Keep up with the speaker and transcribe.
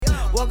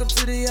Welcome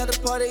to the other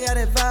party, got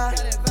that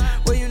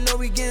vibe. Well, you know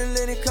we getting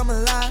lit and come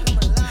alive.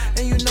 And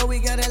you know we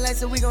got that light,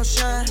 so we gon'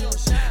 shine.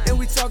 And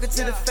we talking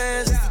to the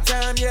fans, it's the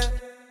time, yeah.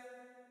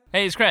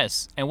 Hey, it's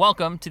Chris, and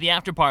welcome to the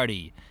after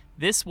party.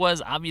 This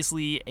was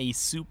obviously a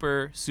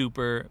super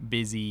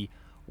busy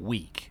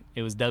week.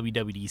 It was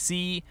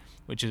WWDC,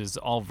 which is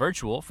all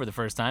virtual for the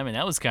first time, and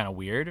that was kind of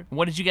weird.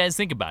 What did you guys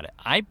think about it?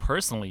 I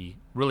personally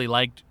really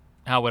liked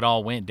how it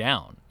all went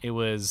down. It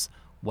was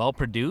well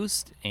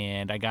produced,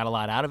 and I got a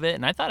lot out of it,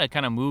 and I thought it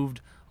kind of moved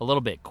a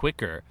little bit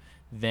quicker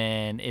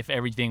than if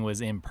everything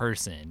was in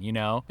person, you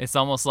know? It's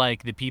almost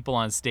like the people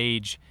on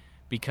stage,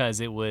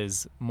 because it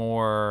was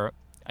more,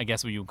 I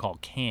guess what you would call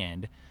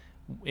canned,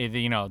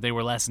 they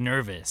were less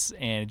nervous,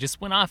 and it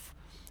just went off,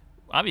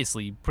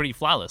 obviously, pretty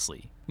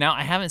flawlessly. Now,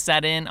 I haven't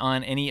sat in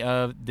on any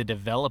of the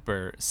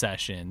developer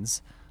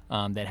sessions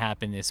that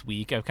happened this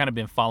week. I've kind of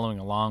been following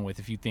along with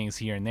a few things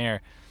here and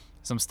there.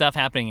 Some stuff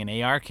happening in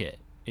ARKit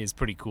is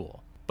pretty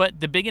cool. But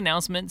the big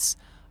announcements,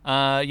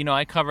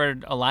 I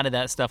covered a lot of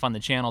that stuff on the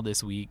channel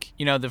this week.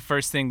 The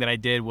first thing that I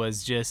did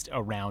was just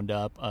a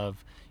roundup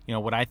of,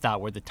 what I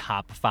thought were the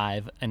top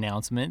 5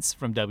 announcements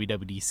from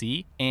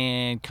WWDC.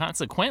 And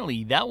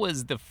consequently, that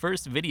was the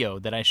first video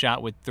that I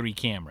shot with 3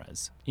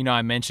 cameras.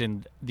 I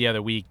mentioned the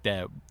other week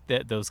that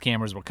those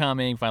cameras were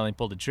coming, finally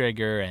pulled the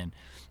trigger,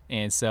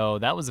 and so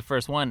that was the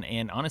first one.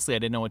 And honestly, I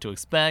didn't know what to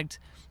expect.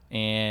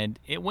 And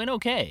it went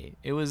okay.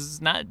 It was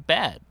not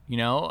bad.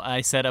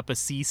 I set up a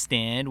C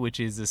stand,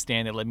 which is a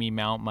stand that let me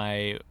mount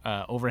my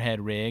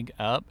overhead rig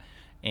up,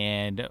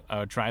 and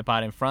a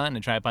tripod in front and a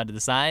tripod to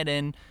the side,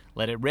 and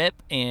let it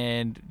rip,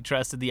 and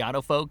trusted the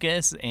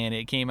autofocus, and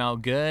it came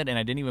out good. And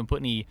I didn't even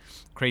put any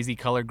crazy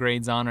color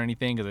grades on or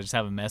anything because I just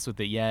haven't messed with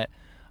it yet.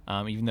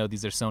 Even though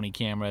these are Sony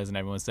cameras and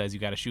everyone says you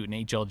got to shoot an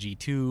HLG2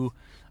 to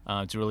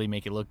really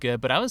make it look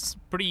good. But I was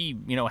pretty,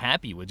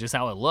 happy with just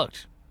how it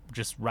looked,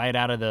 just right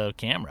out of the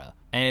camera.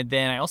 And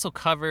then I also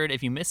covered,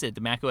 if you miss it,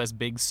 the macOS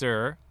Big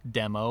Sur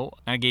demo.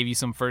 I gave you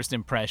some first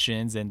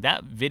impressions, and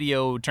that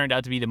video turned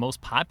out to be the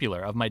most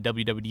popular of my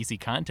WWDC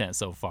content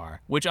so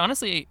far, which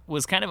honestly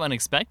was kind of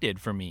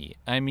unexpected for me.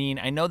 I mean,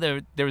 I know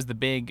there was the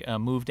big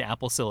move to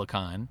Apple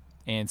Silicon,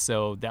 and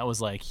so that was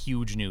like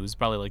huge news,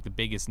 probably like the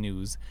biggest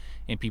news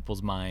in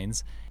people's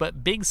minds.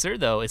 But Big Sur,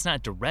 though, it's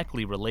not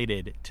directly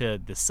related to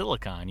the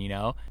Silicon,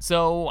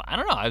 So I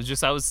don't know,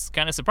 I was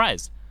kind of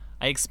surprised.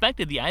 I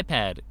expected the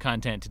iPad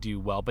content to do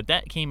well, but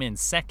that came in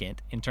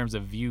second in terms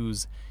of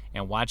views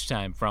and watch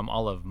time from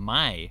all of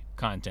my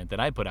content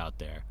that I put out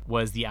there,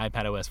 was the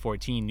iPadOS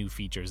 14 new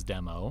features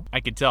demo.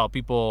 I could tell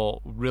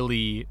people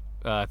really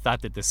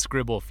thought that the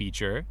Scribble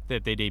feature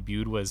that they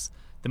debuted was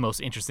the most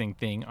interesting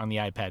thing on the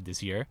iPad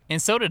this year.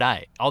 And so did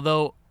I.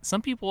 Although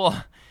some people,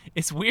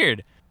 it's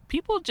weird,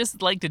 people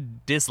just like to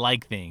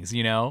dislike things,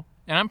 And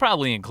I'm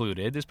probably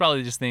included. There's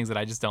probably just things that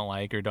I just don't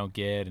like or don't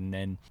get.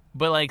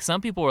 But like some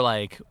people were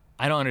like,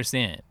 I don't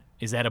understand.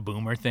 Is that a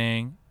boomer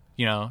thing,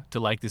 to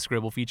like the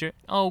Scribble feature?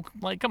 Oh,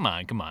 like, come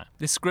on.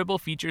 The Scribble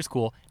feature is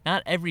cool.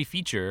 Not every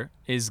feature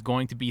is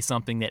going to be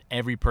something that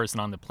every person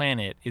on the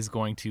planet is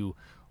going to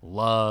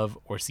love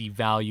or see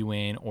value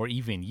in or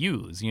even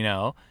use,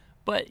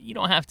 But you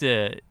don't have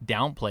to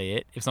downplay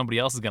it if somebody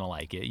else is going to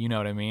like it. You know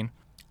what I mean?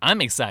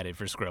 I'm excited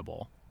for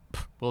Scribble.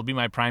 Will it be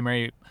my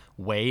primary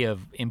way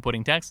of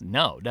inputting text?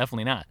 No,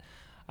 definitely not.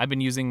 I've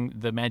been using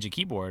the Magic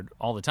Keyboard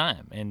all the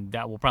time, and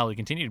that will probably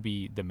continue to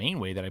be the main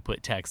way that I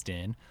put text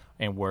in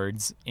and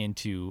words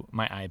into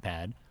my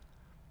iPad.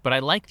 But I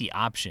like the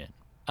option.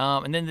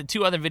 And then the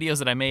 2 other videos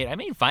that I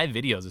made 5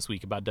 videos this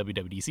week about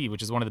WWDC,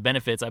 which is one of the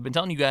benefits. I've been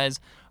telling you guys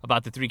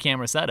about the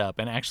 3-camera setup,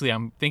 and actually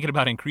I'm thinking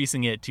about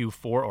increasing it to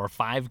 4 or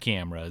 5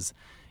 cameras,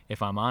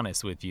 if I'm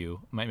honest with you.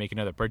 I might make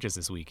another purchase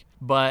this week.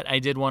 But I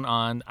did one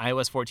on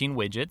iOS 14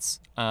 widgets,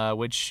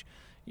 which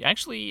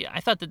actually I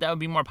thought that would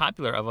be more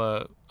popular of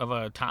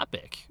a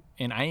topic,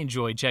 and I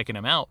enjoyed checking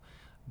them out,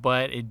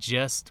 but it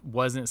just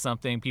wasn't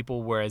something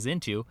people were as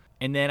into.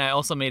 And then I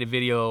also made a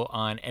video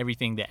on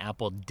everything that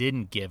Apple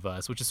didn't give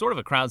us, which is sort of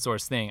a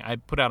crowdsourced thing. I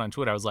put out on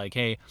Twitter, I was like,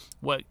 hey,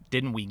 what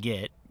didn't we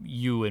get,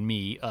 you and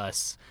me,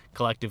 us,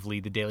 collectively,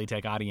 the Daily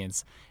Tech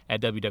audience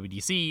at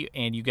WWDC?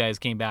 And you guys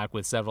came back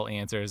with several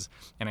answers,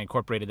 and I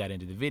incorporated that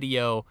into the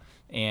video.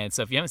 And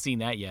so if you haven't seen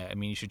that yet,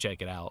 you should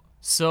check it out.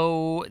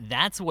 So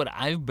that's what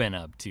I've been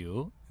up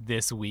to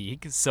this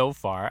week so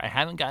far. I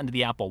haven't gotten to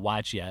the Apple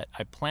Watch yet.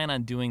 I plan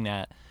on doing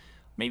that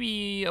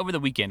maybe over the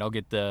weekend. I'll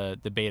get the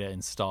beta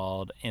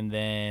installed, and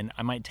then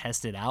I might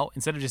test it out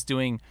instead of just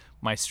doing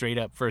my straight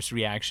up first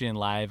reaction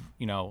live,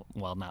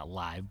 well, not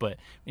live, but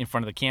in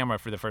front of the camera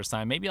for the first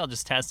time. Maybe I'll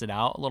just test it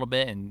out a little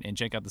bit and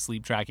check out the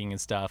sleep tracking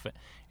and stuff,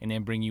 and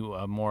then bring you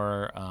a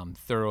more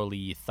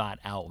thoroughly thought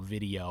out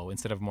video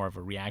instead of more of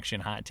a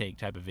reaction hot take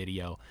type of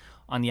video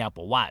on the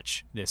Apple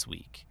Watch this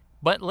week.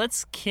 But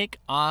let's kick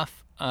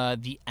off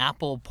the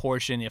Apple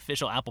portion, the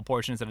official Apple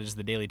portion, instead of just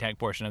the Daily Tech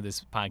portion of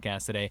this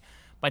podcast today,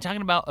 by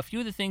talking about a few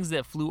of the things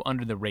that flew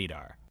under the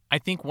radar. I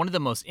think one of the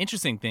most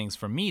interesting things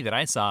for me that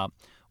I saw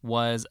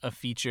was a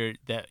feature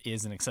that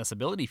is an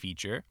accessibility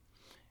feature,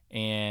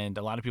 and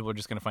a lot of people are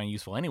just going to find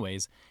useful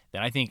anyways,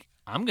 that I think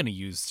I'm going to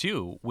use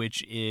too,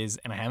 which is,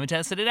 and I haven't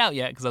tested it out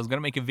yet because I was going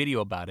to make a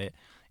video about it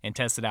and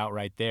test it out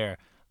right there,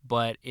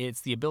 but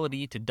it's the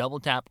ability to double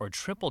tap or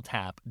triple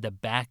tap the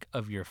back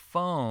of your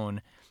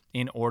phone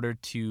in order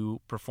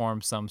to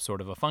perform some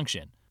sort of a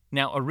function.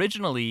 Now,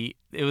 originally,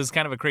 it was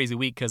kind of a crazy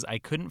week because I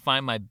couldn't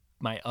find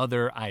my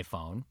other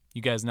iPhone.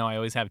 You guys know I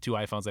always have 2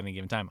 iPhones at any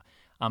given time.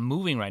 I'm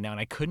moving right now, and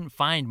I couldn't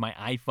find my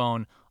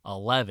iPhone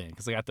 11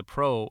 because I got the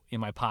Pro in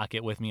my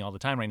pocket with me all the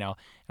time right now,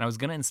 and I was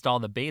going to install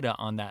the beta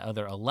on that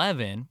other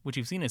 11, which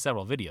you've seen in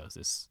several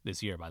videos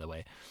this year, by the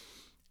way,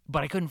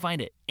 but I couldn't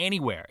find it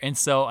anywhere, and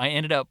so I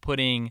ended up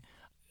putting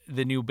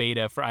the new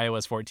beta for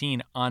iOS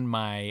 14 on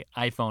my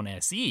iPhone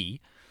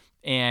SE,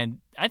 and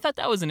I thought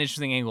that was an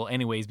interesting angle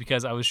anyways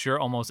because I was sure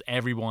almost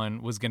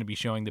everyone was going to be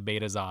showing the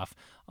betas off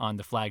on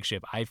the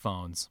flagship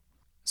iPhones.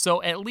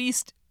 So at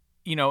least,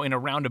 in a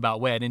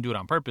roundabout way, I didn't do it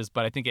on purpose,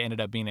 but I think it ended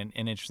up being an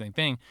interesting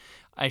thing.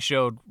 I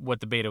showed what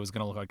the beta was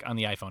going to look like on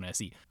the iPhone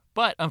SE.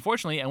 But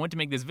unfortunately, I went to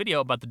make this video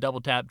about the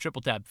double tap,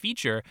 triple tap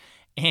feature,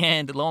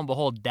 and lo and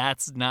behold,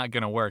 that's not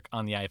going to work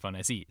on the iPhone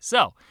SE.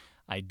 So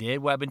I did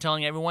what I've been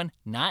telling everyone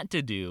not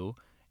to do,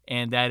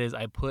 and that is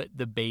I put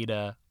the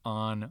beta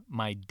on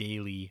my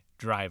daily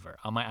driver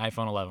on my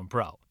iPhone 11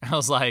 Pro. I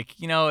was like,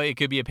 it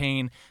could be a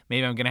pain.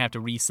 Maybe I'm going to have to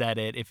reset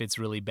it if it's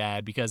really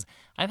bad because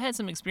I've had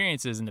some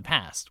experiences in the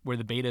past where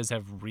the betas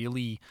have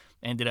really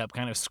ended up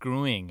kind of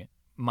screwing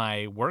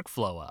my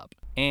workflow up.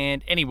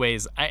 And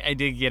anyways, I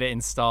did get it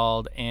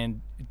installed.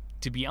 And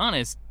to be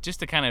honest,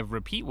 just to kind of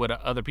repeat what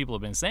other people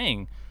have been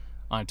saying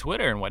on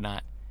Twitter and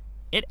whatnot,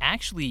 it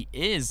actually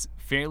is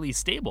fairly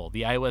stable.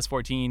 The iOS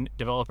 14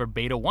 developer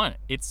beta 1,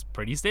 it's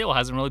pretty stable.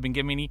 Hasn't really been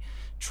giving me any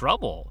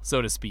trouble,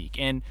 so to speak.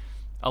 And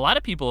a lot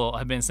of people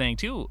have been saying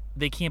too,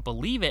 they can't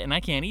believe it, and I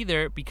can't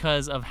either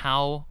because of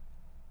how,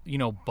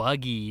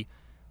 buggy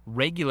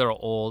regular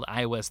old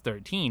iOS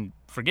 13,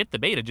 forget the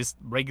beta, just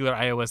regular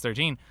iOS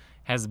 13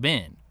 has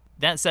been.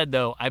 That said,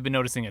 though, I've been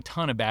noticing a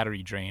ton of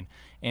battery drain,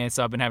 and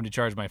so I've been having to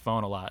charge my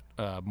phone a lot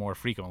more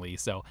frequently.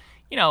 So,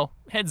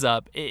 heads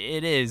up,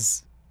 it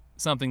is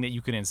something that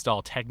you can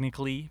install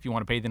technically if you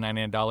want to pay the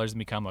 $99 and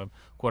become a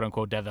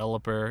quote-unquote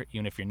developer,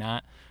 even if you're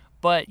not.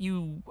 But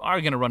you are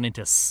going to run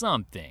into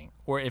something,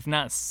 or if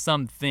not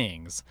some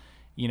things,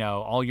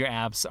 all your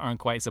apps aren't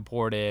quite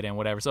supported and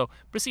whatever. So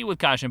proceed with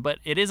caution, but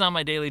it is on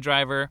my daily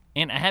driver,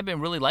 and I have been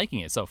really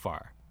liking it so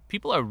far.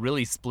 People are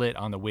really split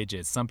on the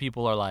widgets. Some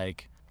people are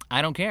like,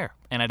 I don't care,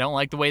 and I don't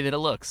like the way that it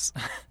looks.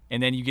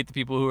 And then you get the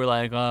people who are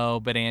like, oh,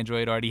 but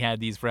Android already had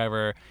these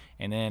forever.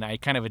 And then I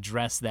kind of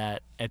addressed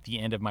that at the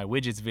end of my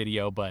widgets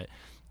video, but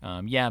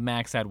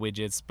Macs had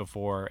widgets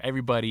before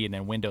everybody, and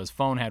then Windows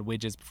Phone had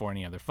widgets before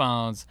any other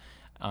phones.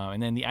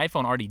 And then the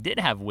iPhone already did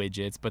have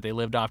widgets, but they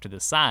lived off to the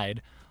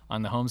side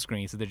on the home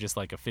screen, so they're just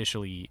like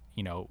officially,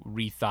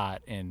 rethought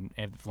and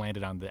have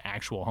landed on the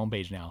actual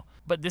homepage now.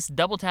 But this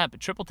double tap,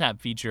 triple tap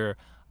feature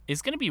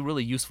is going to be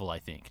really useful, I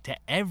think, to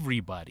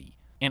everybody.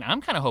 And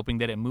I'm kind of hoping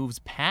that it moves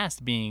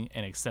past being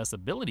an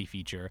accessibility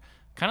feature,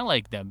 kind of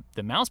like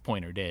the mouse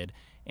pointer did,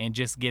 and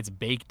just gets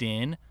baked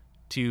in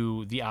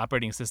to the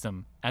operating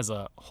system as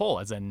a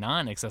whole, as a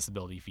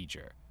non-accessibility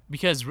feature.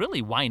 Because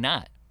really, why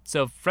not?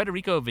 So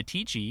Federico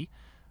Viticci,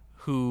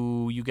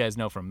 who you guys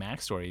know from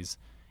Mac Stories,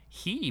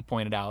 he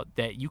pointed out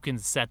that you can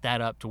set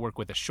that up to work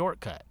with a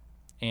shortcut,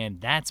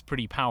 and that's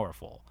pretty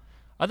powerful.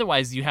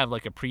 Otherwise, you have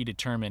like a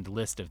predetermined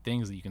list of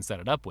things that you can set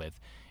it up with.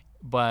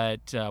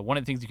 But one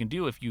of the things you can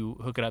do if you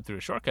hook it up through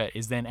a shortcut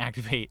is then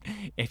activate,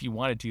 if you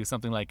wanted to,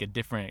 something like a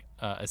different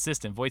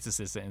assistant, voice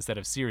assistant, instead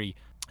of Siri.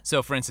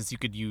 So, for instance, you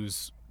could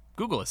use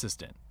Google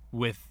Assistant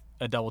with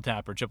a double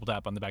tap or triple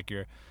tap on the back of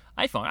your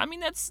iPhone. I mean,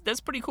 that's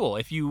pretty cool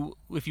if you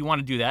want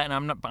to do that,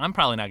 and I'm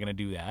probably not going to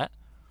do that.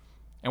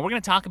 And we're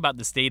going to talk about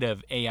the state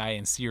of AI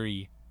and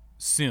Siri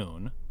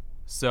soon,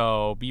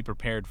 so be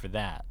prepared for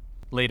that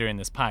later in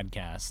this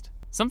podcast.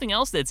 Something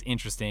else that's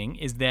interesting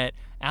is that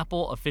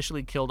Apple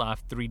officially killed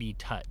off 3D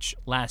Touch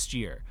last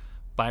year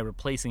by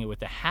replacing it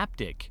with a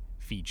haptic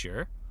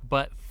feature,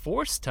 but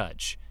Force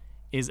Touch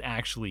is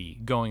actually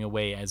going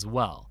away as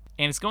well.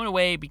 And it's going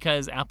away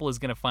because Apple is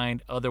going to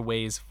find other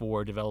ways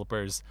for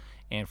developers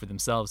and for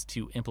themselves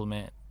to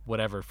implement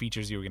whatever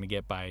features you were going to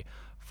get by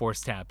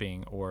force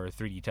tapping or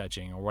 3D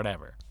touching or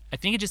whatever. I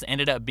think it just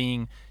ended up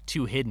being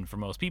too hidden for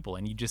most people,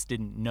 and you just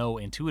didn't know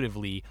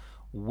intuitively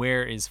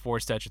where is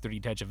Force Touch or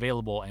 3D Touch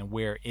available and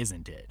where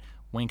isn't it.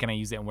 When can I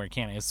use it and where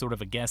can't I? It's sort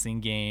of a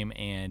guessing game,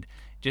 and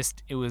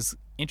just it was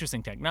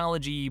interesting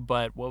technology,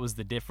 but what was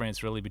the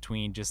difference really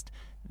between just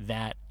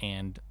that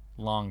and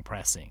long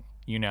pressing?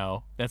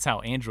 That's how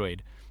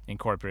Android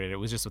incorporated it. It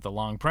was just with a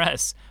long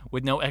press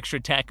with no extra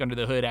tech under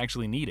the hood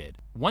actually needed.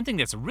 One thing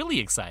that's really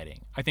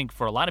exciting, I think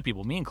for a lot of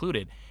people, me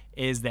included,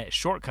 is that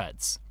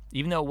shortcuts,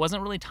 even though it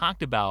wasn't really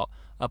talked about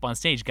up on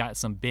stage, got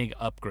some big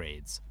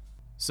upgrades.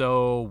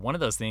 So one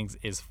of those things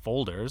is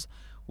folders,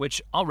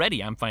 which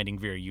already I'm finding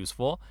very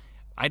useful.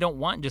 I don't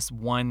want just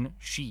one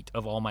sheet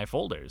of all my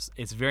folders.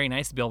 It's very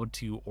nice to be able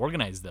to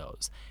organize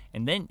those.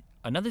 And then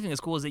another thing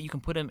that's cool is that you can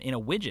put them in a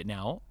widget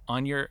now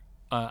on your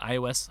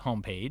iOS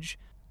homepage,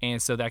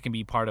 And so that can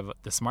be part of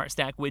the Smart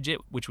Stack widget,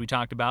 which we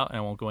talked about, and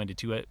I won't go into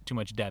too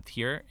much depth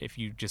here. If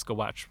you just go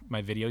watch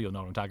my video, you'll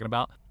know what I'm talking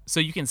about. So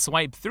you can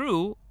swipe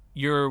through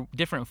your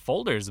different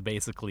folders,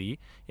 basically,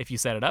 if you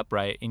set it up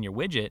right in your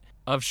widget,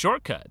 of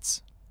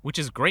shortcuts, which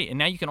is great. And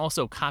now you can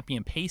also copy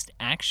and paste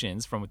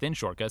actions from within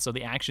shortcuts. So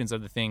the actions are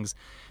the things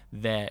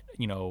that,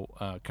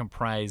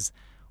 comprise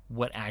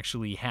what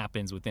actually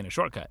happens within a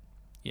shortcut.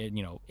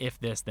 If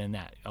this, then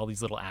that, all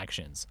these little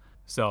actions.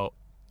 So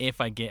if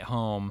I get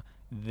home,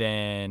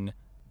 then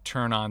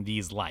turn on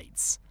these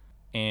lights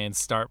and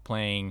start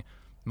playing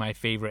my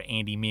favorite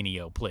Andy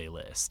Mineo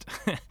playlist,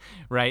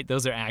 right?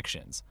 Those are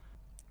actions.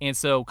 And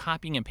so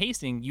copying and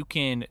pasting, you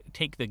can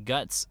take the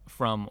guts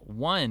from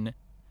one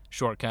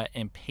shortcut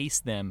and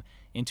paste them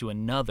into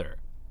another,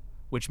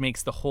 which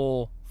makes the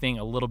whole thing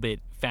a little bit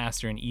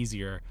faster and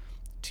easier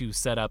to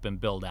set up and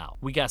build out.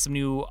 We got some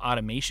new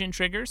automation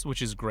triggers,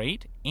 which is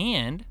great.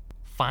 And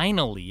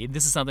finally,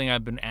 this is something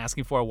I've been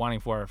asking for,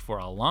 wanting for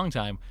a long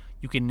time.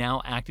 You can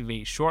now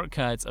activate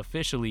shortcuts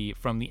officially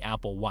from the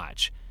Apple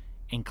Watch,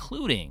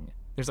 including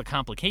there's a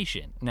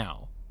complication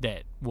now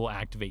that will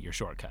activate your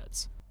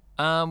shortcuts.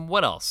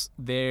 What else?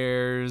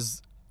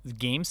 There's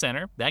Game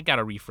Center. That got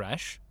a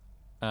refresh.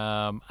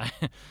 I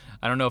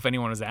don't know if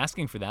anyone was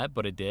asking for that,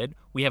 but it did.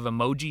 We have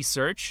emoji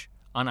search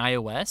on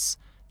iOS.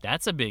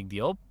 That's a big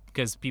deal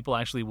because people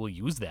actually will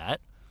use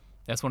that.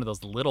 That's one of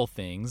those little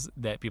things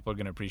that people are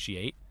going to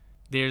appreciate.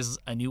 There's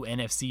a new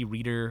NFC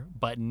reader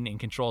button in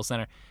Control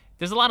Center.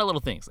 There's a lot of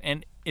little things,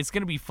 and it's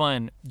going to be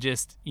fun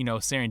just,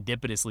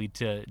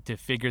 serendipitously to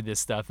figure this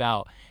stuff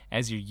out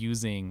as you're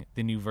using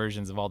the new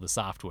versions of all the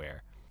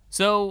software.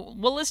 So,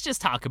 let's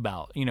just talk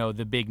about,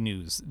 the big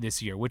news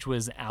this year, which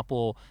was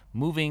Apple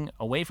moving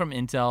away from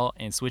Intel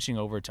and switching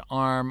over to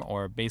ARM,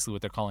 or basically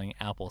what they're calling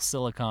Apple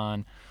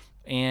Silicon.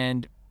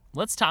 And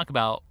let's talk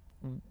about,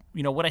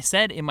 what I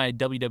said in my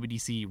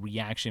WWDC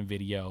reaction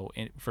video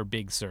for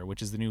Big Sur,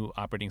 which is the new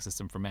operating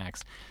system for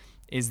Macs,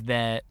 is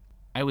that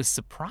I was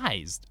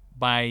surprised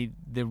by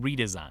the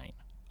redesign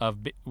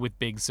with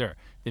Big Sur,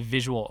 the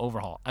visual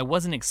overhaul. I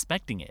wasn't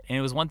expecting it, and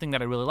it was one thing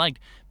that I really liked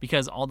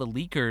because all the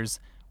leakers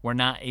were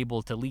not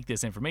able to leak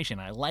this information.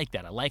 I like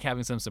that. I like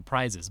having some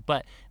surprises.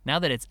 But now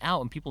that it's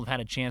out and people have had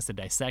a chance to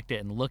dissect it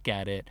and look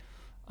at it,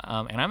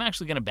 and I'm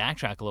actually going to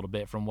backtrack a little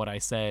bit from what I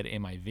said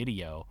in my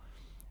video,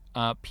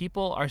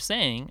 people are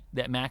saying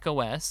that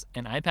macOS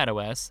and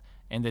iPadOS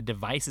and the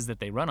devices that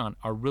they run on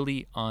are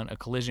really on a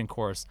collision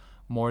course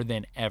more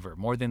than ever,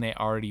 more than they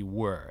already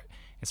were.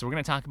 And so we're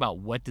going to talk about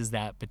what does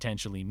that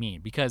potentially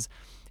mean. Because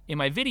in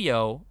my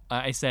video,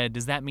 I said,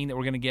 does that mean that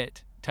we're going to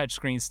get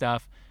touchscreen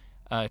stuff,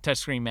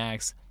 touchscreen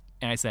Macs?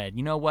 And I said,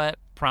 you know what?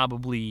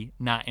 Probably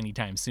not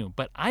anytime soon.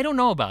 But I don't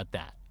know about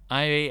that.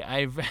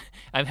 I've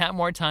had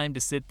more time to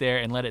sit there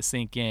and let it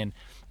sink in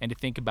and to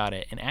think about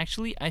it. And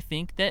actually, I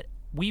think that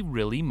we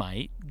really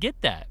might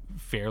get that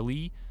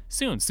fairly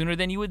soon, sooner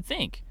than you would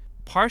think.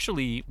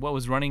 Partially, what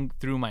was running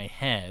through my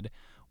head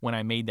when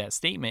I made that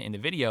statement in the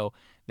video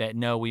that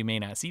no, we may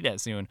not see that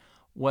soon,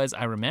 was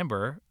I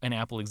remember an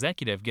Apple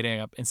executive getting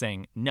up and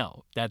saying,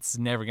 no, that's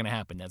never going to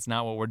happen. That's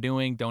not what we're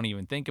doing. Don't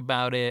even think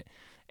about it.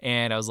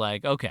 And I was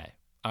like, okay,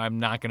 I'm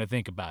not going to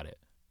think about it.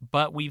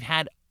 But we've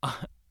had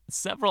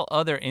several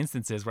other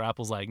instances where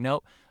Apple's like,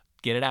 nope,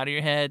 get it out of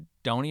your head.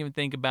 Don't even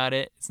think about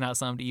it. It's not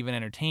something to even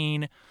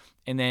entertain.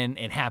 And then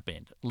it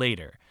happened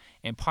later.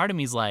 And part of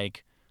me is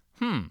like,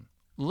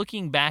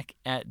 looking back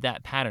at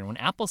that pattern, when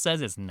Apple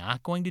says it's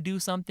not going to do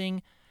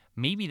something,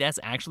 maybe that's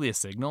actually a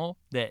signal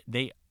that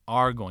they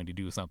are going to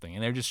do something.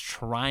 And they're just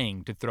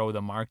trying to throw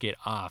the market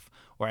off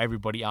or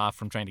everybody off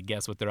from trying to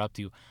guess what they're up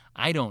to.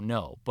 I don't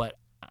know. But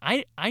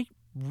I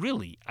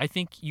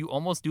think you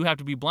almost do have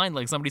to be blind,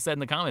 like somebody said in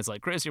the comments,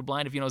 like, Chris, you're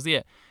blind if you don't see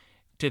it,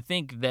 to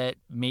think that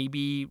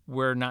maybe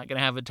we're not going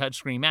to have a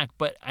touchscreen Mac.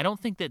 But I don't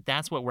think that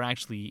that's what we're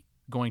actually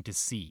going to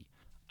see.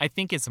 I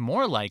think it's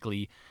more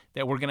likely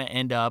that we're going to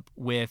end up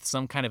with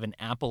some kind of an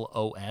Apple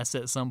OS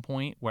at some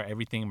point where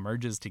everything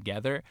merges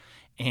together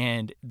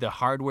and the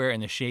hardware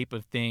and the shape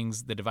of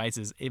things, the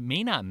devices, it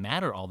may not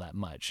matter all that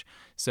much.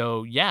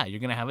 So yeah, you're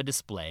going to have a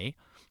display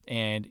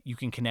and you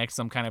can connect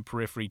some kind of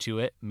periphery to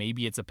it.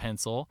 Maybe it's a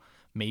pencil,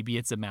 maybe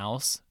it's a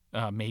mouse,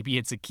 maybe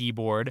it's a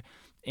keyboard,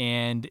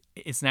 and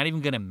it's not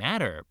even going to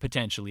matter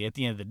potentially at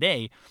the end of the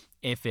day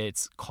if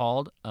it's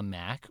called a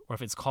Mac or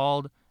if it's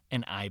called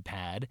an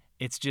iPad.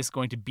 It's just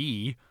going to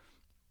be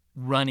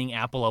running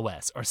Apple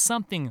OS or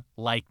something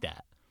like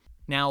that.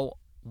 Now,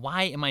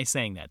 why am I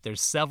saying that?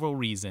 There's several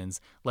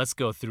reasons. Let's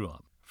go through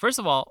them. First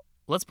of all,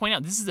 let's point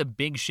out this is a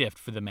big shift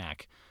for the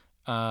Mac.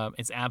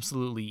 It's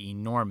absolutely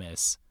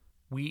enormous.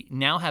 We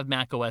now have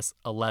Mac OS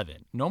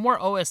 11, no more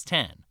OS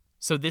 10.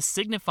 So this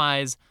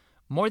signifies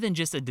more than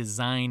just a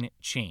design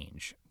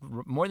change,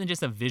 more than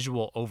just a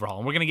visual overhaul.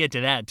 And we're going to get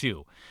to that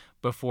too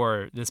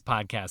before this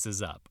podcast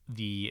is up.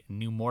 The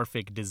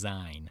neumorphic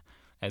design,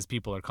 as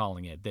people are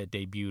calling it, that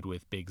debuted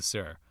with Big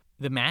Sur.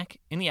 The Mac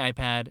and the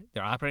iPad,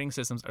 their operating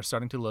systems are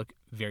starting to look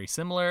very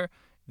similar.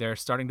 They're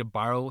starting to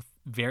borrow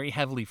very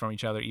heavily from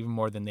each other, even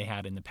more than they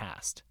had in the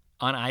past.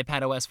 On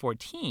iPadOS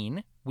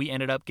 14, we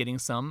ended up getting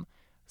some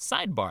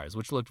sidebars,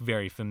 which looked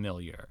very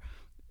familiar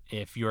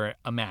if you're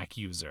a Mac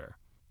user.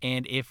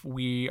 And if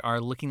we are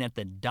looking at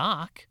the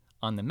dock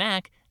on the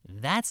Mac,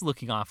 that's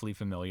looking awfully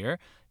familiar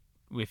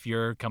if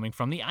you're coming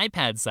from the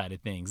iPad side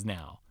of things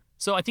now.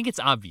 So I think it's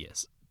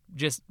obvious,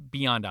 just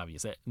beyond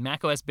obvious, that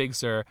macOS Big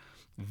Sur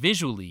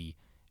visually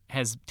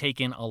has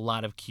taken a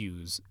lot of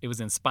cues. It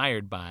was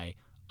inspired by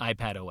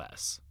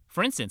iPadOS.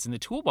 For instance, in the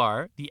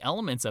toolbar, the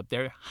elements up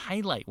there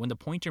highlight when the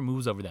pointer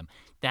moves over them.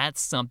 That's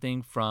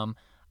something from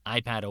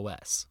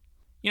iPadOS.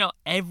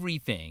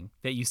 Everything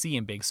that you see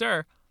in Big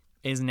Sur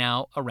is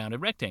now a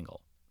rounded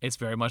rectangle. It's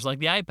very much like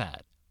the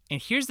iPad.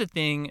 And here's the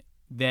thing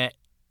that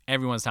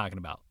everyone's talking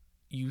about.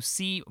 You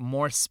see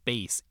more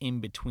space in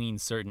between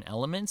certain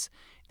elements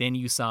than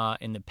you saw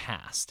in the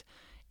past.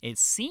 It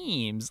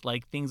seems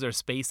like things are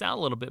spaced out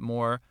a little bit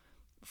more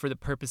for the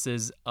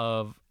purposes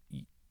of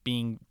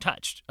being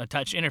touched, a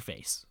touch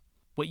interface.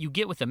 What you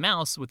get with the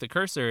mouse, with the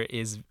cursor,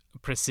 is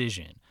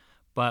precision.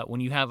 But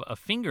when you have a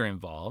finger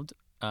involved,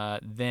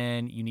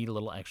 then you need a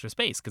little extra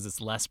space because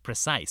it's less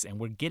precise. And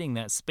we're getting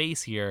that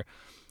space here.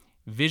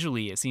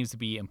 Visually, it seems to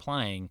be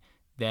implying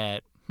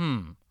that,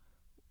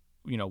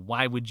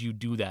 why would you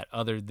do that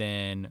other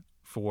than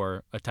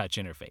for a touch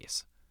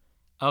interface?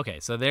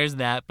 Okay, so there's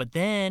that. But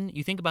then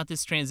you think about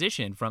this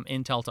transition from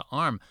Intel to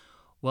ARM.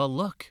 Well,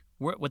 look,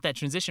 what that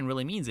transition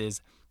really means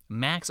is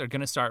Macs are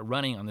going to start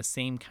running on the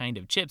same kind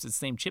of chips, the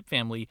same chip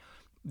family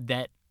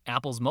that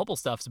Apple's mobile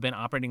stuff's been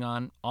operating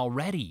on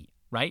already,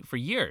 right? For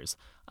years.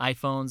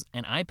 iPhones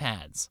and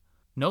iPads.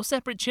 No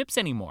separate chips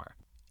anymore.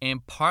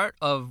 And part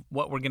of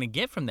what we're going to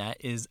get from that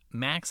is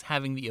Macs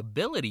having the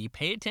ability,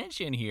 pay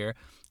attention here,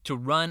 to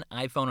run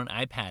iPhone and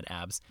iPad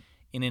apps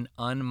in an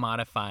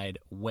unmodified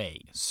way,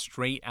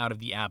 straight out of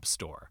the App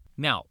Store.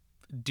 Now,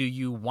 do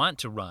you want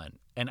to run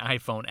an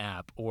iPhone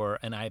app or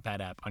an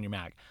iPad app on your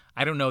Mac?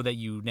 I don't know that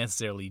you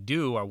necessarily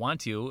do or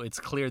want to. It's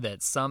clear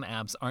that some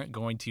apps aren't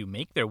going to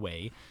make their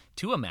way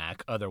to a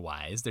Mac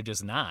otherwise. They're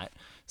just not.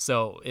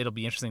 So it'll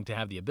be interesting to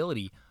have the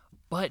ability.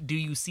 But do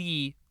you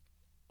see,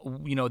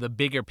 the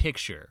bigger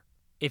picture?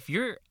 If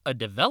you're a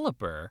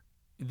developer,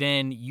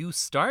 then you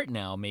start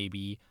now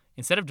maybe,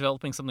 instead of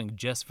developing something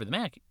just for the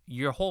Mac,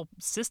 your whole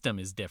system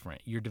is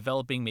different. You're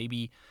developing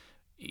maybe,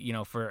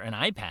 for an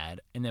iPad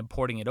and then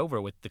porting it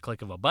over with the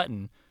click of a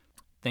button,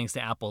 thanks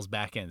to Apple's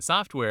back-end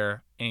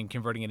software, and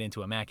converting it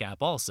into a Mac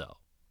app also.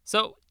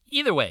 So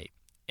either way,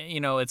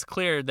 it's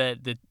clear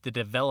that the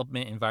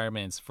development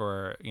environments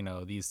for,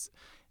 these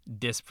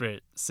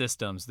disparate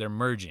systems, they're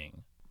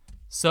merging.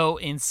 So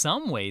in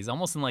some ways,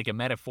 almost in like a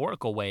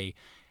metaphorical way,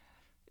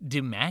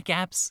 do Mac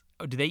apps,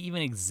 do they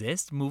even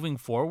exist moving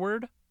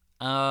forward?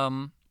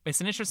 It's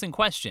an interesting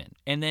question.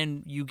 And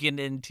then you get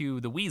into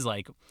the weeds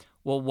like,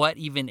 well, what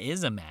even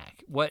is a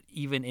Mac? What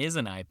even is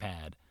an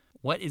iPad?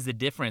 What is the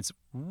difference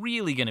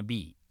really going to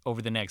be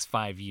over the next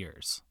 5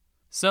 years?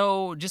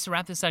 So just to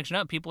wrap this section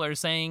up, people are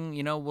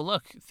saying, well,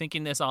 look,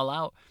 thinking this all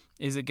out,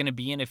 is it going to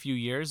be in a few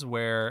years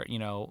where,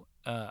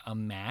 a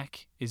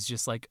Mac is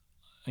just like,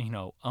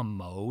 a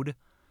mode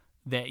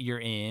that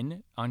you're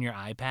in on your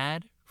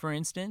iPad, for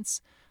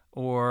instance,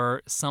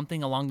 or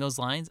something along those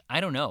lines? I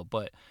don't know,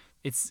 but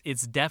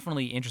it's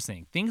definitely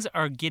interesting. Things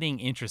are getting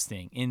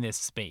interesting in this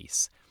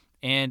space.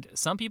 And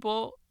some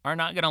people are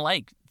not going to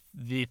like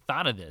the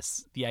thought of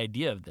this, the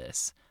idea of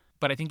this.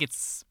 But I think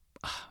it's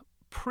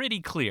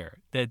pretty clear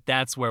that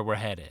that's where we're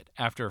headed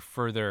after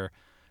further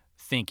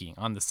thinking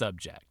on the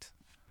subject.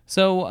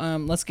 So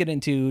let's get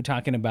into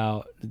talking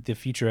about the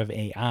future of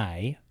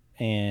AI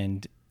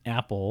and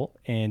Apple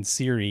and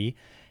Siri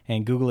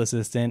and Google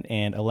Assistant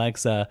and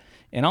Alexa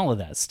and all of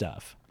that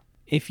stuff.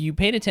 If you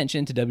paid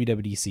attention to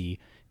WWDC,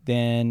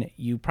 then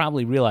you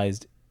probably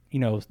realized,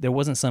 there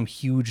wasn't some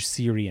huge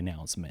Siri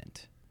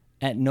announcement.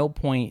 At no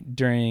point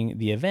during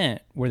the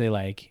event were they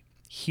like,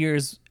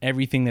 here's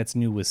everything that's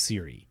new with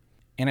Siri.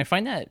 And I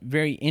find that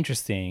very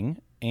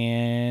interesting.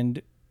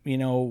 And, you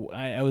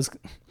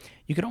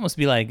could almost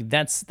be like,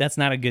 that's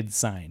not a good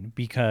sign,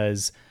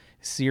 because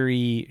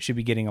Siri should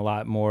be getting a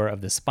lot more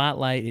of the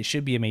spotlight. It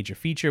should be a major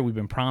feature. We've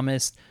been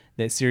promised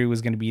that Siri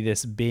was going to be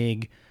this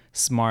big,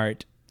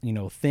 smart,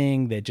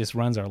 thing that just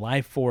runs our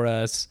life for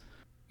us.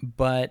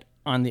 But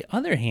on the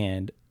other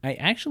hand, I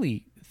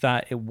actually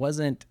thought it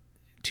wasn't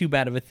too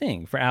bad of a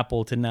thing for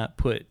Apple to not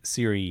put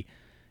Siri,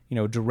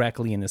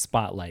 directly in the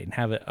spotlight and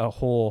have a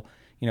whole,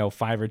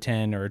 5 or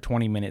 10 or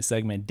 20-minute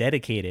segment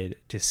dedicated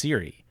to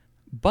Siri.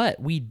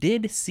 But we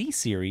did see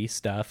Siri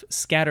stuff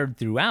scattered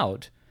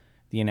throughout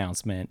the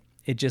announcement.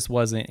 It just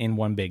wasn't in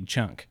one big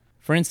chunk.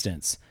 For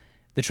instance,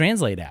 the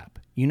Translate app,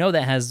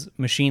 that has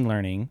machine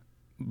learning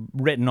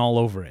written all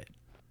over it.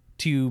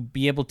 To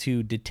be able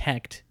to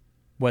detect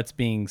what's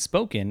being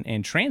spoken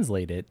and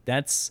translate it,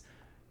 that's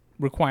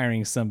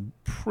requiring some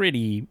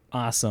pretty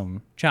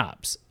awesome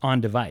chops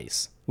on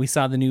device. We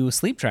saw the new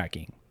sleep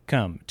tracking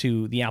come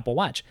to the Apple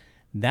Watch.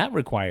 That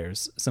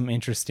requires some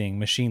interesting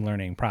machine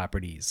learning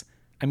properties.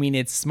 I mean,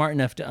 it's smart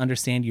enough to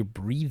understand your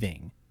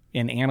breathing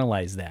and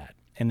analyze that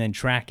and then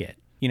track it.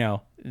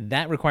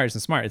 that requires some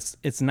smart.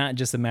 It's not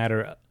just a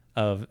matter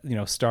of,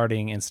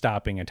 starting and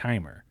stopping a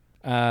timer.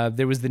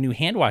 There was the new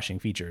hand washing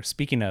feature.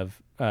 Speaking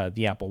of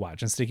the Apple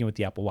Watch and sticking with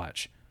the Apple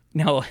Watch.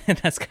 Now,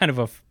 that's kind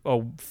of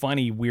a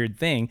funny, weird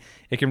thing.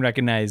 It can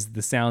recognize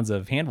the sounds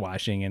of hand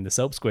washing and the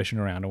soap squishing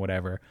around or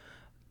whatever.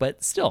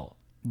 But still,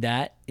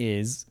 that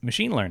is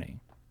machine learning.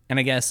 And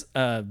I guess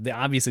the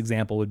obvious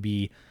example would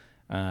be,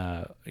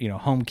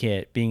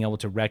 HomeKit being able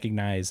to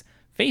recognize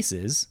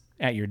faces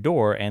at your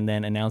door and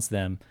then announce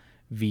them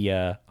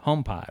via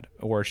HomePod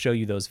or show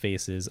you those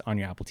faces on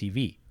your Apple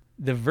TV.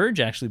 The Verge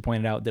actually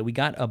pointed out that we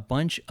got a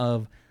bunch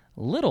of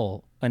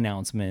little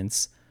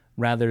announcements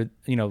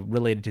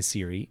related to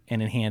Siri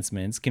and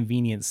enhancements,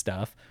 convenient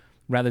stuff,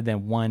 rather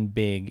than one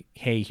big,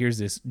 hey, here's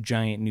this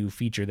giant new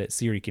feature that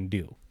Siri can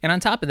do. And on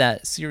top of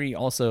that, Siri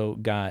also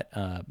got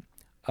a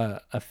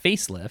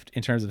facelift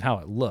in terms of how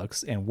it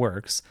looks and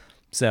works.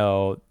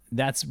 So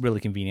that's really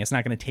convenient. It's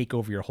not going to take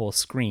over your whole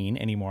screen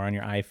anymore on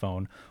your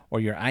iPhone or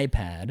your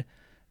iPad.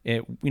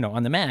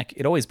 On the Mac,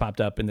 it always popped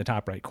up in the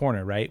top right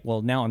corner, right?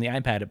 Well, now on the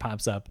iPad, it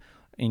pops up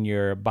in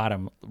your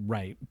bottom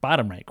right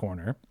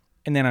corner.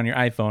 And then on your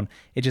iPhone,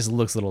 it just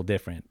looks a little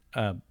different.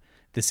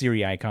 The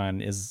Siri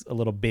icon is a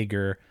little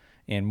bigger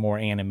and more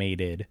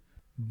animated.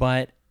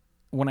 But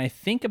when I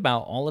think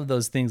about all of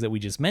those things that we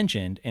just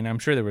mentioned, and I'm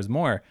sure there was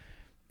more,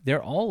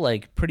 they're all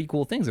like pretty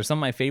cool things. They're some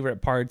of my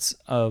favorite parts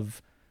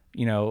of,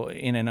 in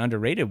an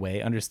underrated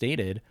way,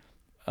 understated,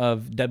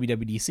 of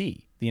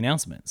WWDC, the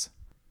announcements.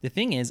 The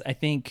thing is, I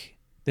think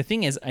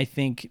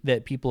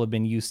that people have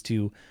been used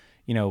to,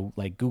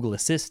 like Google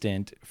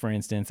Assistant, for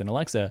instance, and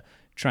Alexa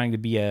trying to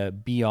be a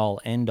be-all,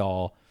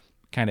 end-all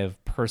kind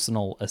of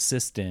personal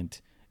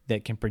assistant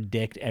that can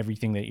predict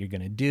everything that you're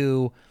going to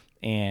do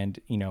and,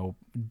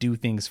 do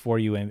things for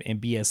you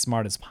and be as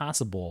smart as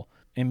possible.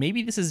 And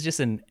maybe this is just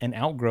an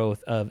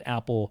outgrowth of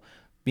Apple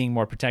being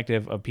more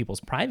protective of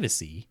people's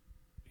privacy.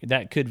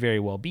 That could very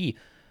well be.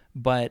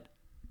 But,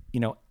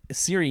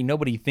 Siri,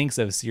 nobody thinks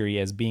of Siri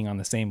as being on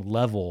the same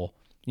level,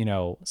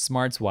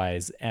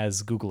 smarts-wise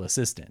as Google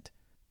Assistant.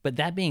 But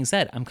that being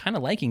said, I'm kind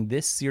of liking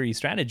this Siri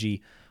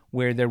strategy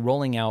where they're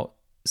rolling out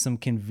some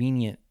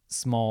convenient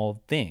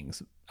small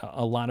things,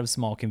 a lot of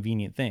small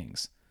convenient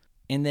things.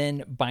 And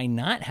then by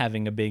not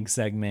having a big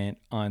segment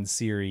on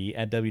Siri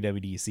at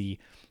WWDC,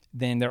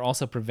 then they're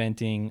also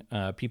preventing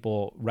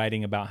people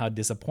writing about how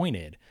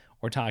disappointed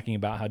or talking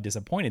about how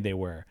disappointed they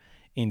were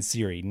in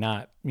Siri,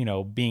 not,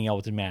 being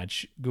able to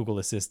match Google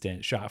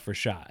Assistant shot for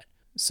shot.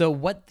 So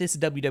what this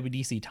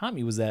WWDC taught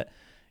me was that,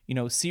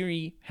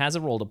 Siri has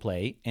a role to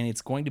play and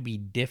it's going to be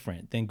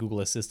different than Google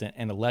Assistant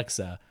and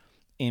Alexa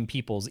in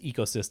people's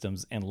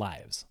ecosystems and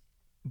lives.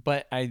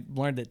 But I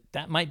learned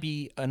that might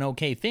be an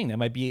okay thing. That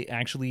might be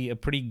actually a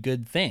pretty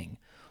good thing,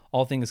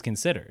 all things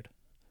considered.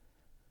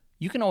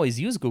 You can always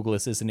use Google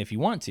Assistant if you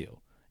want to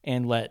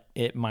and let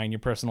it mine your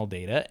personal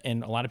data.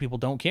 And a lot of people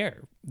don't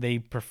care. They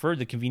prefer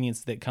the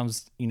convenience that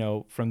comes,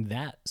 from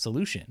that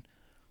solution.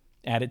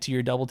 Add it to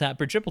your double tap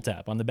or triple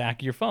tap on the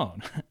back of your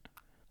phone.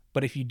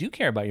 But if you do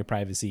care about your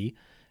privacy,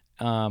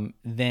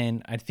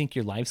 then I think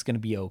your life's going to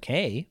be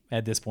okay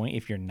at this point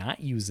if you're not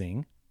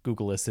using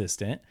Google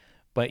Assistant,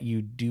 but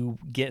you do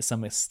get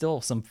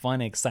still some fun,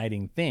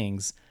 exciting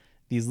things,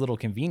 these little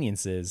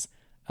conveniences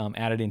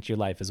added into your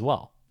life as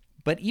well.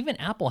 But even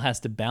Apple has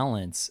to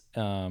balance,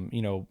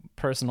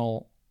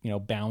 personal,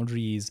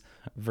 boundaries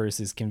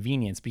versus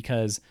convenience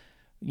because,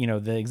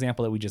 the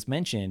example that we just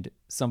mentioned,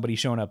 somebody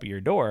showing up at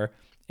your door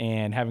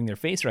and having their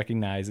face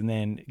recognized and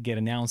then get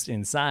announced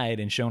inside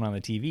and shown on the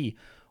TV.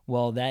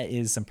 Well, that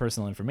is some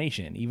personal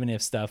information. Even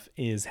if stuff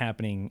is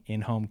happening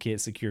in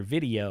HomeKit secure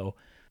video,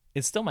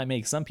 it still might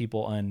make some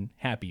people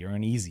unhappy or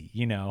uneasy,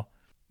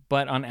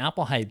 But on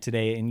Apple Hype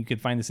today, and you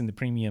could find this in the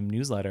premium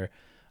newsletter,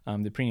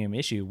 the premium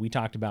issue, we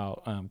talked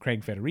about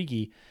Craig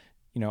Federighi.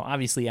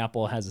 Obviously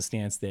Apple has a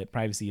stance that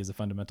privacy is a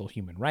fundamental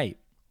human right.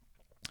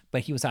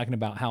 But he was talking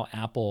about how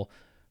Apple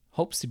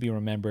hopes to be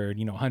remembered,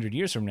 100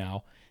 years from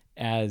now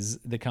as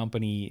the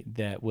company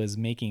that was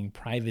making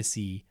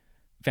privacy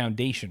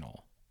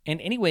foundational.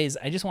 And anyways,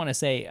 I just want to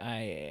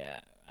say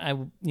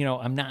I'm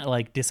not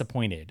like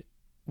disappointed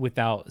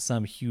without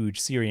some huge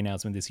Siri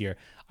announcement this year.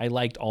 I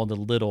liked all the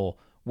little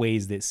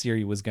ways that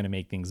Siri was going to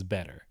make things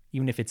better,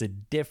 even if it's a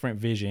different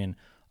vision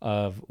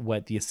of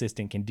what the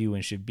assistant can do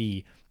and should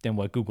be than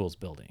what Google's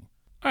building.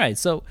 All right,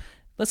 so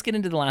let's get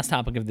into the last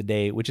topic of the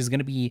day, which is going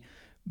to be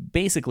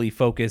basically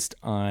focused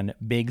on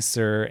Big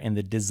Sur and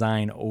the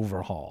design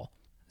overhaul.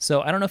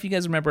 So I don't know if you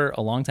guys remember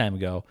a long time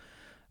ago,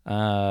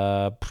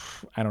 I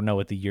don't know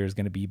what the year is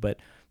going to be, but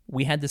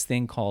we had this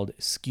thing called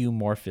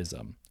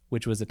skeuomorphism,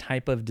 which was a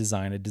type of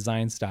design, a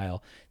design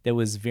style that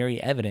was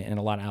very evident in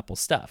a lot of Apple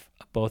stuff,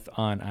 both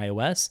on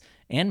iOS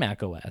and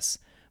macOS,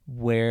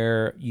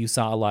 where you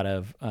saw a lot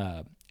of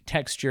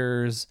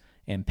textures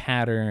and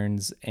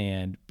patterns,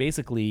 and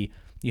basically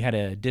you had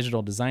a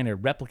digital designer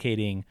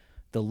replicating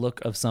the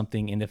look of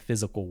something in the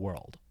physical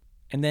world.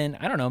 And then,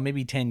 I don't know,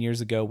 maybe 10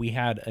 years ago, we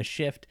had a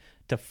shift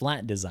to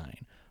flat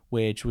design,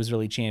 which was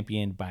really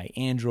championed by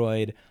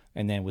Android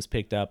and then was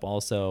picked up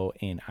also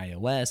in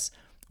iOS.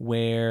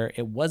 where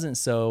it wasn't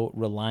so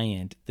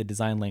reliant, the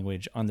design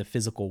language, on the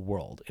physical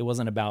world. It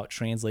wasn't about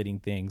translating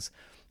things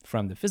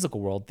from the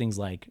physical world, things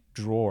like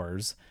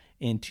drawers,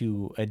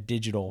 into a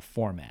digital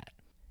format.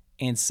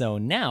 And so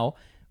now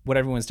what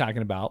everyone's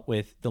talking about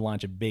with the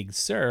launch of Big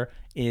Sur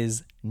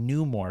is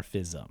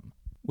neumorphism,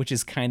 which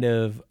is kind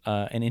of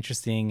an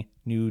interesting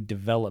new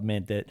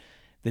development that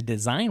the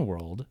design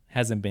world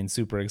hasn't been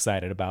super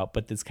excited about,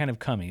 but that's kind of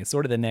coming. It's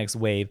sort of the next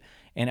wave,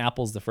 and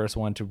Apple's the first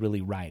one to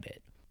really ride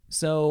it.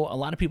 So a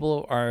lot of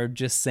people are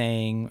just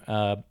saying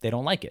they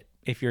don't like it.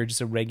 If you're just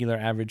a regular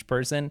average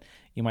person,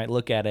 you might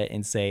look at it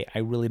and say, I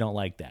really don't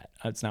like that.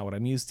 It's not what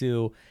I'm used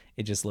to.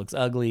 It just looks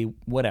ugly,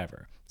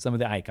 whatever. Some of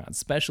the icons,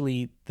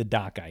 especially the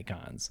dock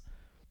icons.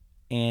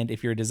 And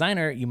if you're a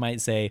designer, you might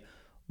say,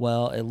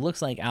 well, it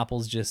looks like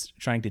Apple's just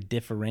trying to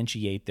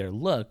differentiate their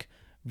look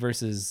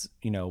versus,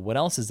 what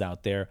else is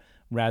out there,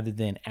 rather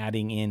than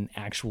adding in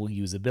actual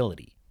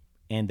usability.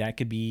 And that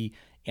could be,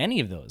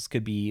 any of those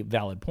could be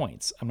valid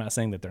points. I'm not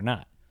saying that they're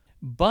not.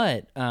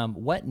 But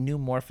what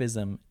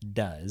neumorphism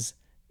does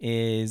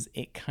is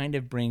it kind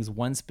of brings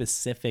one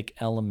specific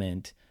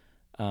element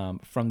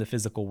from the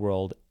physical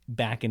world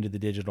back into the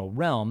digital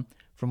realm,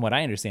 from what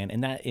I understand,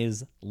 and that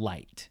is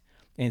light.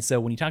 And so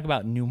when you talk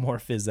about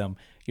neumorphism,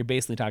 you're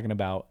basically talking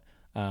about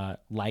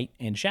light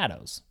and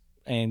shadows.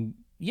 And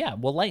yeah,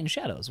 well, light and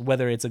shadows,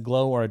 whether it's a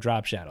glow or a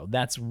drop shadow,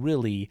 that's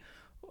really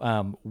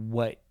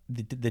what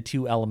the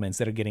two elements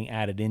that are getting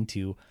added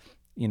into,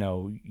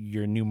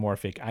 your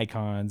neumorphic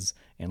icons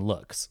and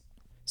looks.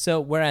 So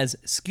whereas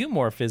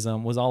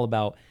skeuomorphism was all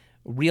about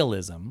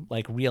realism,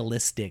 like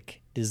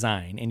realistic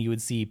design, and you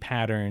would see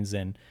patterns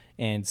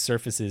and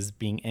surfaces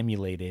being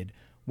emulated,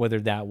 whether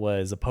that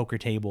was a poker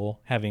table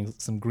having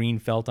some green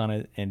felt on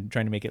it and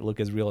trying to make it look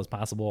as real as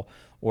possible,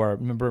 or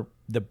remember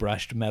the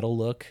brushed metal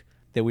look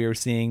that we were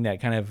seeing, that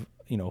kind of,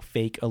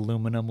 fake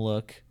aluminum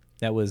look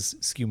that was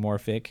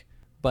skeuomorphic.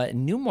 But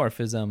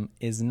neumorphism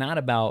is not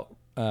about,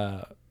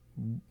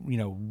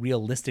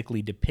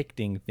 realistically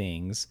depicting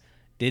things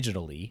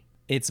digitally.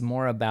 It's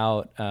more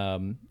about,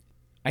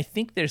 I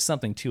think there's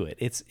something to it.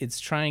 It's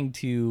trying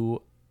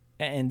to,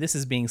 and this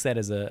is being said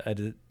as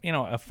a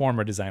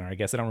former designer. I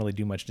guess I don't really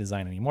do much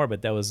design anymore,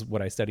 but that was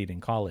what I studied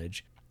in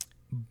college.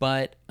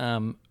 But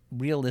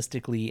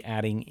realistically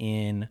adding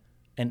in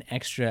an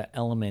extra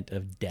element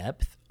of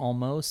depth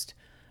almost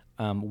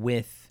by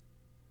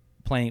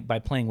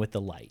playing with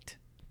the light.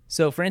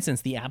 So for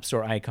instance, the App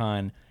Store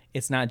icon,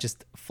 it's not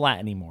just flat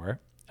anymore.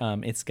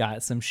 It's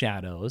got some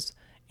shadows,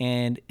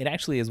 and it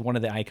actually is one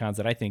of the icons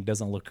that I think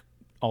doesn't look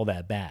all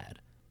that bad.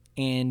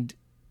 And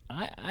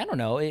I don't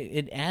know,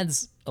 it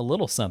adds a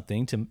little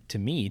something to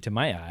me, to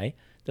my eye.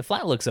 The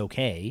flat looks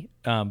okay,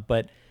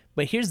 but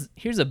here's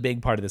a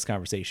big part of this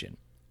conversation.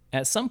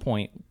 At some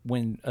point,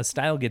 when a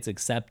style gets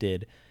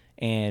accepted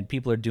and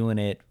people are doing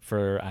it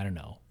for,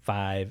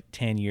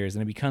 5-10 years,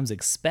 and it becomes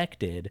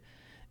expected,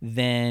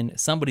 then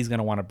somebody's going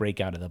to want to break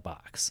out of the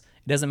box.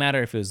 It doesn't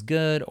matter if it was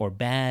good or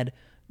bad,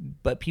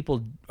 but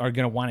people are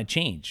going to want to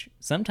change,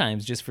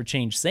 sometimes just for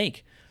change's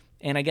sake.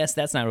 And I guess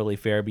that's not really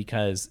fair,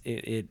 because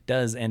it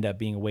does end up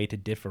being a way to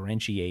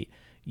differentiate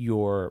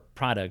your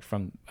product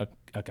from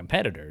a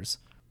competitor's.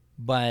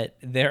 But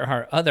there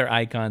are other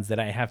icons that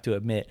I have to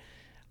admit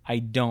I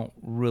don't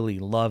really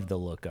love the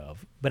look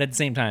of. But at the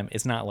same time,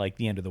 it's not like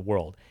the end of the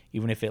world.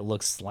 Even if it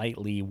looks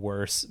slightly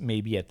worse,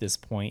 maybe at this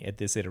point, at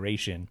this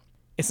iteration,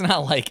 it's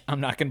not like I'm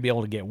not going to be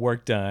able to get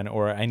work done,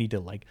 or I need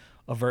to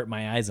avert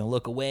my eyes and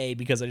look away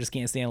because I just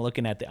can't stand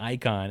looking at the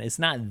icon. It's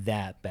not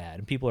that bad.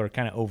 And people are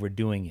kind of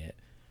overdoing it.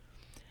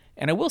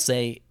 And I will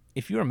say,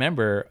 if you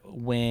remember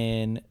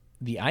when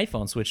the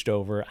iPhone switched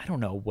over, I don't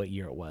know what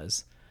year it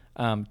was,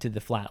 to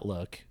the flat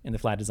look and the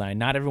flat design,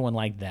 not everyone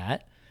liked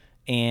that.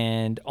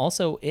 And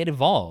also it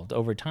evolved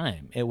over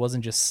time. It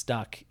wasn't just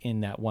stuck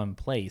in that one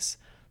place,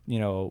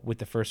 with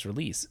the first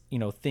release.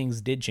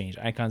 Things did change,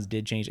 icons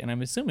did change, and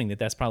I'm assuming that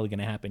that's probably going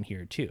to happen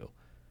here too.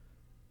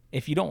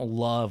 If you don't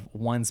love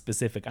one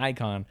specific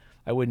icon,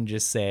 I wouldn't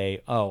just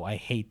say, oh, I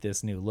hate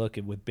this new look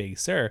with Big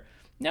Sur.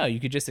 No, you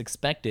could just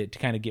expect it to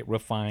kind of get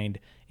refined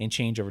and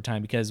change over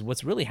time, because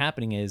what's really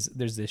happening is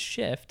there's this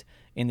shift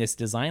in this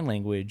design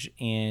language,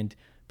 and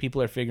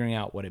people are figuring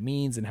out what it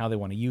means and how they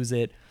want to use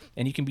it.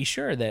 And you can be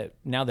sure that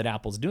now that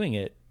Apple's doing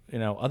it,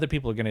 other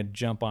people are going to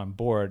jump on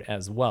board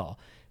as well.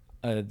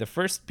 The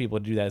first people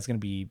to do that is going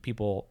to be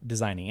people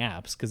designing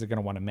apps, because they're going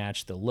to want to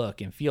match the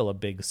look and feel of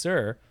Big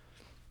Sur.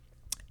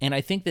 And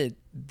I think that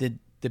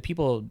the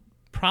people,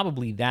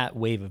 probably that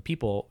wave of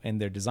people and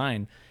their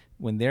design,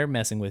 when they're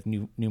messing with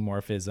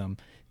neumorphism,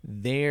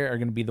 they are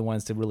going to be the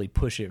ones to really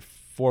push it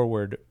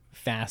forward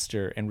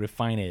faster and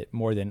refine it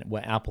more than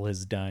what Apple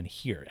has done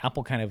here.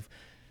 Apple kind of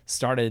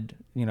started,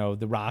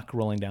 the rock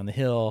rolling down the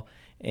hill,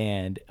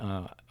 and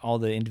all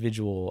the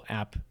individual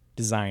app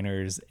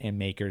designers and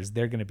makers,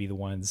 they're going to be the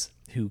ones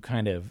who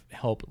kind of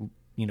help,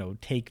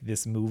 take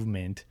this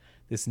movement,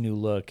 this new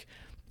look,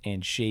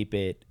 and shape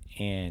it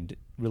and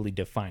really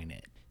define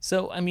it.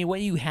 So,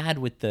 what you had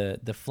with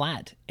the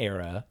flat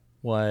era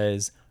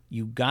was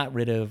you got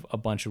rid of a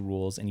bunch of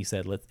rules and you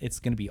said, it's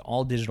going to be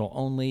all digital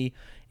only,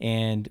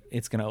 and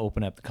it's going to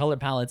open up the color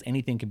palettes.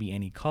 Anything can be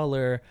any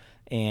color.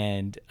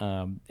 And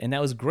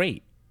that was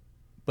great,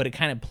 but it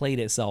kind of played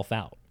itself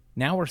out.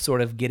 Now we're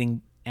sort of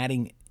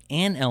adding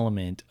an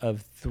element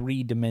of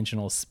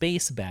 3-dimensional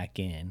space back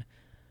in,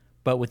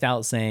 but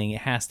without saying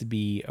it has to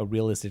be a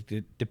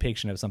realistic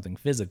depiction of something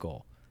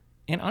physical.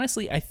 And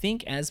honestly, I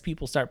think as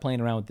people start playing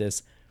around with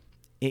this,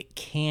 it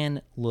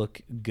can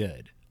look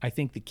good. I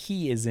think the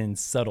key is in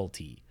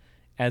subtlety,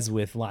 as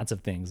with lots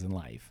of things in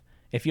life.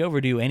 If you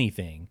overdo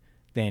anything,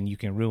 then you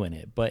can ruin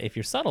it. But if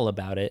you're subtle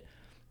about it,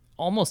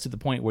 almost to the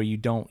point where you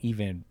don't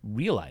even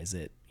realize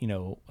it,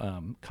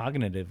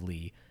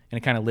 cognitively, and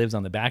it kind of lives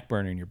on the back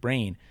burner in your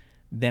brain,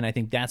 then I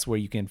think that's where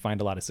you can find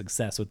a lot of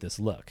success with this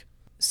look.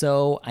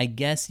 So I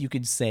guess you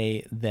could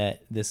say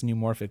that this new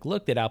Morphic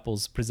look that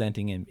Apple's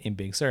presenting in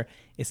Big Sur,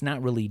 it's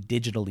not really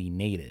digitally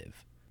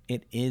native.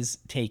 It is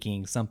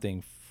taking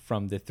something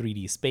from the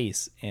 3D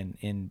space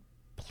and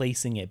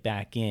placing it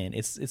back in.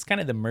 It's kind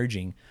of the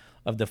merging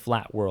of the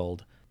flat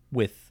world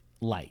with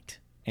light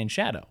and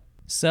shadow.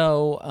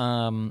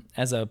 So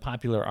as a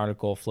popular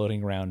article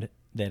floating around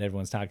that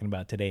everyone's talking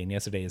about today and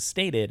yesterday has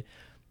stated,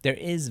 there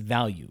is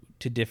value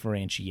to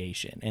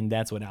differentiation, and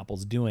that's what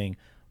Apple's doing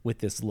with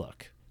this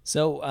look.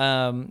 So,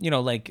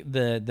 like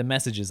the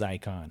messages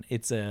icon,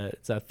 it's a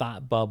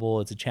thought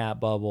bubble, it's a chat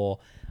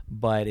bubble,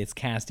 but it's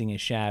casting a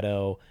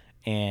shadow,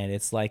 and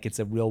it's like it's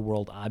a real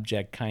world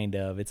object, kind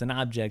of. It's an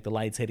object, the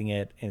light's hitting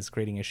it, and it's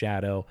creating a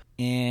shadow.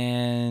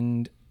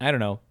 And I don't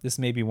know, this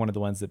may be one of the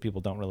ones that people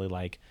don't really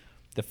like.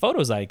 The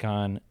photos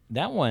icon,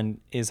 that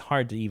one is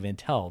hard to even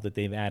tell that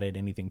they've added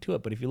anything to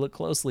it. But if you look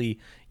closely,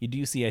 you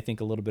do see, I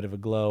think, a little bit of a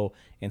glow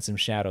and some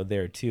shadow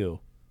there too.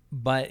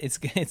 But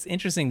it's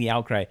interesting, the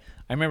outcry.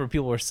 I remember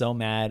people were so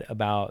mad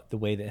about the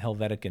way that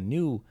Helvetica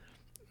Neue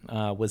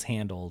was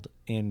handled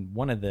in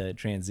one of the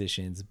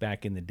transitions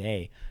back in the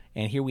day.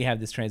 And here we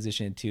have this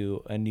transition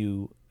to a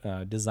new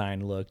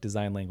design look,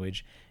 design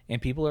language,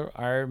 and people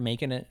are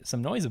making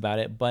some noise about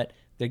it, but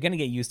they're going to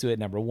get used to it,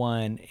 number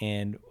one,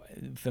 and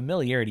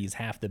familiarity is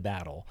half the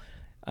battle.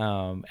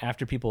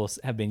 After people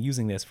have been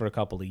using this for a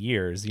couple of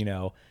years,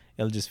 it'll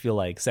just feel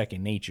like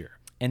second nature.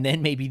 And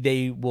then maybe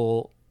they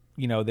will,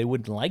 they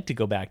wouldn't like to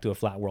go back to a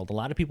flat world. A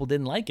lot of people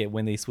didn't like it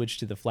when they switched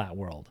to the flat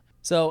world.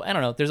 So I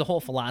don't know, there's a whole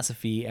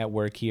philosophy at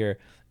work here,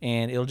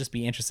 and it'll just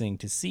be interesting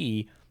to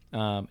see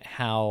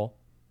how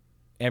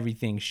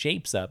everything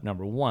shapes up,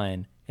 number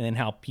one, and then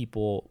how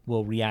people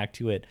will react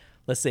to it,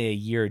 let's say a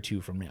year or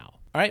two from now.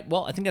 All right,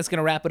 well, I think that's going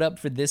to wrap it up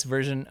for this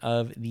version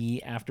of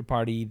the After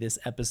Party, this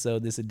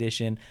episode, this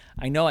edition.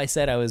 I know I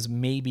said I was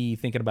maybe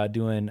thinking about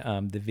doing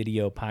the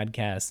video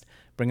podcast,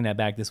 bringing that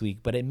back this week,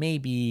 but it may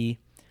be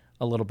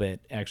a little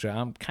bit extra.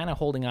 I'm kind of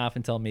holding off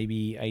until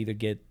maybe I either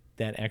get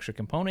that extra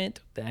component,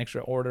 the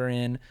extra order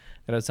in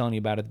that I was telling you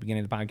about at the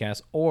beginning of the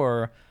podcast,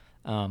 or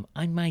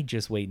I might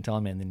just wait until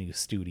I'm in the new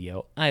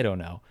studio. I don't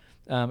know.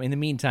 In the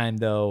meantime,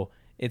 though,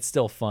 it's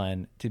still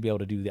fun to be able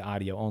to do the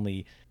audio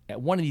only.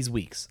 One of these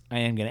weeks, I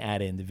am going to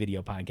add in the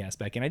video podcast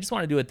back in. I just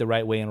want to do it the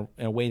right way, in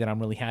a way that I'm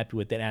really happy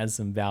with, that adds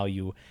some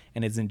value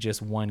and isn't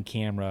just one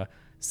camera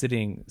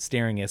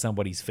staring at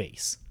somebody's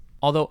face.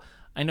 Although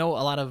I know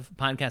a lot of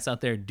podcasts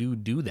out there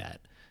do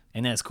that,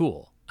 and that's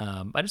cool.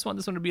 I just want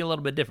this one to be a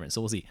little bit different,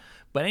 so we'll see.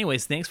 But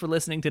anyways, thanks for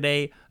listening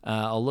today.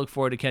 I'll look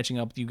forward to catching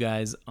up with you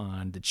guys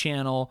on the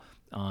channel,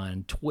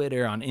 on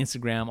Twitter, on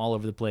Instagram, all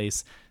over the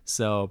place.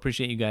 So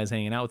appreciate you guys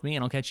hanging out with me,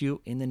 and I'll catch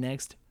you in the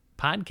next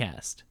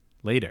podcast.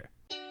 Later.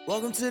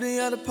 Welcome to the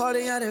other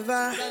party, how they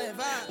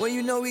vibe. When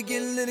you know we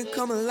getting lit and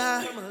come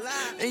alive.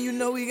 And you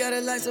know we got a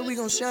light, so we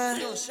gon'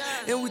 shine.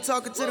 And we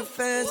talking to the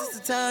fans, it's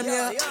the time,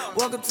 yeah.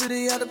 Welcome to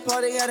the other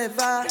party, how they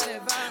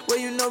vibe. When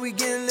you know we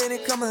getting lit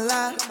and come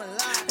alive.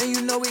 And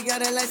you know we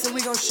got a light, so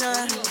we gon'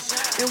 shine.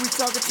 And we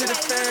talking to the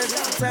fans,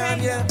 it's the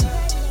time, yeah.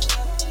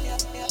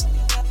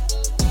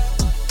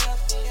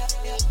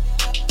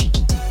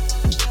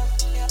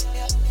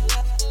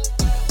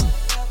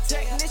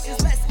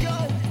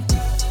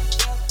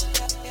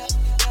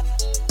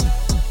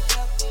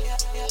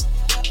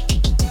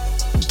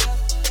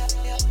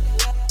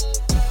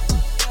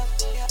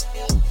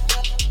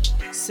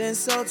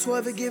 Senso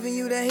 12 giving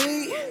you the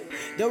heat.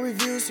 The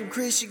reviews from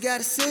Chris you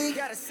gotta see.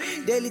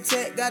 Daily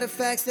Tech got the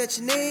facts that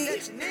you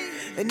need.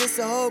 And it's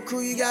a whole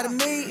crew you gotta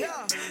meet.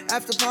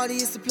 After party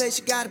is the place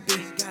you gotta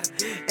be.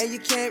 And you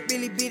can't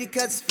really beat it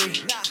cause it's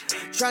free.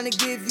 Trying to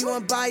give you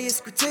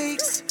unbiased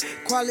critiques.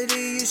 Quality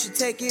you should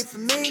take it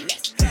from me.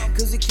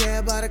 Cause we care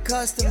about the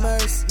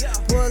customers.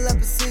 Pull up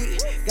a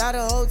seat, got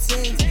a whole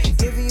team.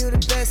 Giving you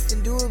the best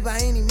and do it by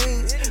any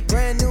means.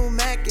 Brand new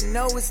Mac and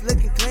know it's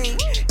looking clean.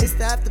 It's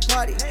the after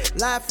party,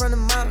 live from the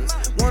mamas.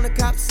 Wanna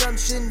cop something,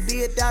 shouldn't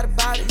be a doubt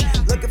about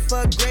it. Looking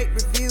for great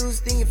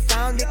reviews, then you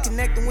found it.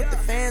 Connecting with the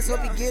fans,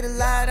 hope you get a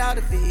lot out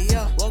of it,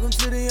 yeah. Welcome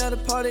to the other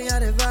party, how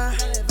they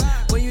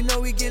vibe. When you know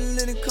we getting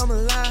lit and come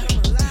alive.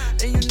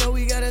 And you know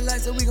we got a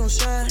light, so we gon'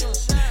 shine.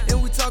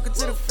 And we talking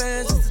to the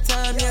fans, it's the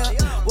time,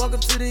 yeah. Welcome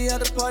to the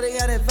other party,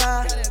 how they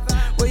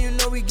vibe. When you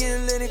know we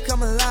getting lit and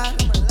come alive.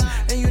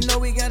 And you know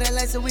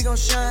so we gon'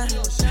 shine.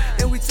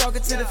 And we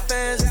talking to the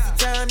fans, it's the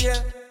time,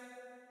 yeah.